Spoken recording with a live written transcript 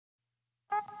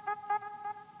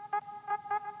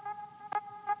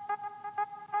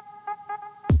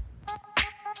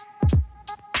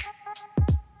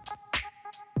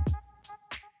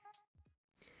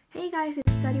guys,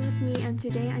 it's Study With Me, and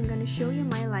today I'm going to show you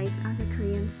my life as a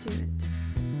Korean student.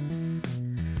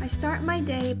 I start my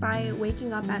day by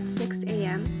waking up at 6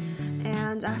 a.m.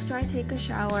 and after I take a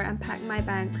shower and pack my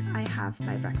bags, I have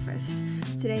my breakfast.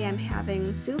 Today I'm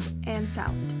having soup and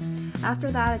salad.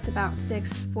 After that, it's about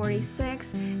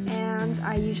 6:46 and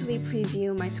I usually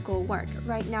preview my schoolwork.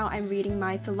 Right now I'm reading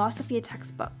my philosophy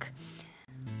textbook.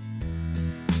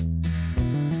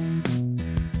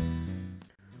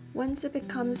 Once it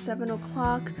becomes 7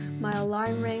 o'clock, my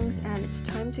alarm rings and it's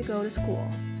time to go to school.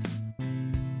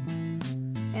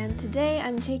 And today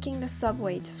I'm taking the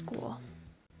subway to school.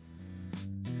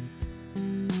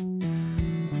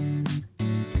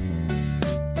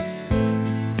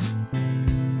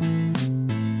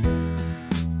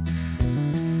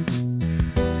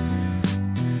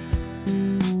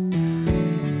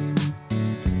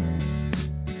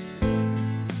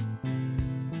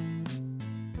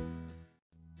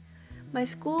 My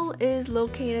school is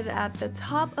located at the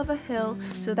top of a hill,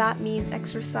 so that means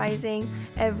exercising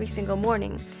every single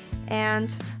morning. And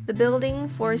the building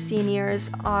for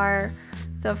seniors are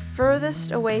the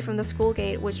furthest away from the school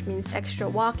gate, which means extra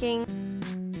walking.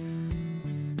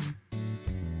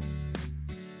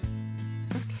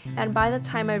 And by the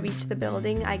time I reach the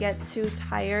building, I get too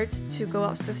tired to go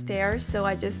up the stairs, so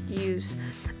I just use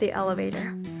the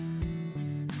elevator.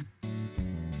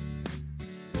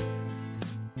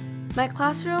 My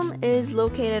classroom is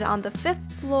located on the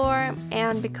 5th floor,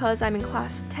 and because I'm in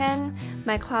class 10,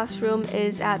 my classroom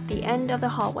is at the end of the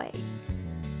hallway.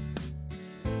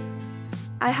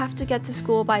 I have to get to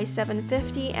school by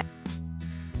 7:50.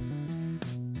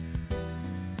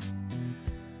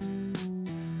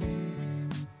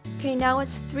 Okay, now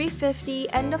it's 3:50,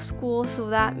 end of school, so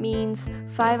that means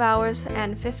 5 hours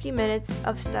and 50 minutes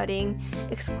of studying,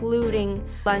 excluding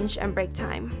lunch and break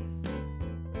time.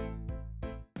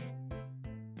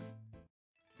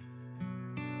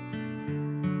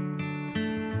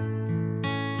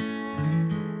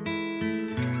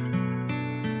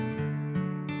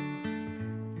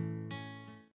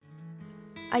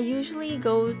 I usually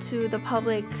go to the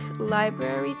public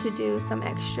library to do some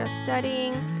extra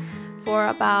studying for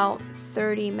about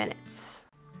 30 minutes.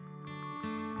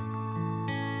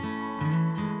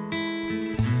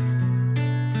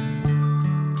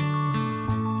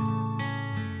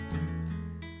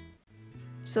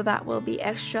 So that will be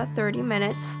extra 30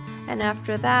 minutes, and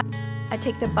after that I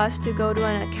take the bus to go to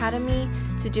an academy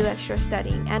to do extra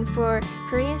studying. And for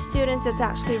Korean students, it's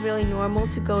actually really normal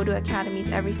to go to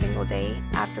academies every single day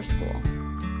after school.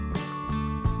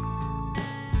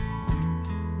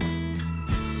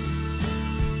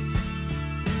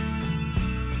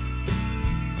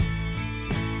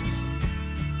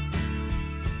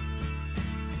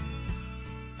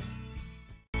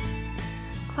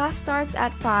 Class starts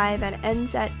at 5 and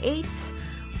ends at 8,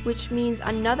 which means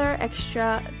another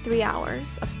extra 3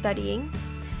 hours of studying.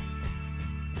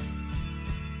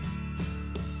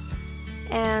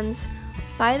 And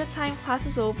by the time class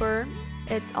is over,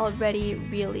 it's already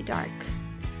really dark.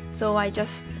 So I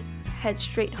just head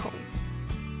straight home.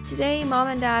 Today, mom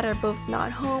and dad are both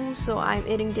not home, so I'm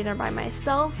eating dinner by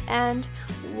myself. And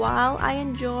while I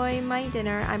enjoy my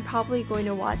dinner, I'm probably going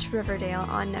to watch Riverdale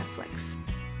on Netflix.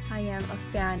 I am a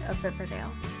fan of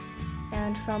Riverdale.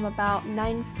 And from about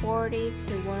 9:40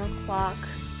 to 1 o'clock,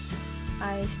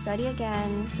 I study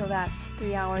again, so that's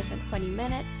 3 hours and 20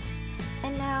 minutes.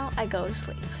 And now I go to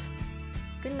sleep.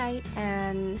 Good night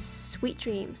and sweet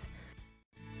dreams.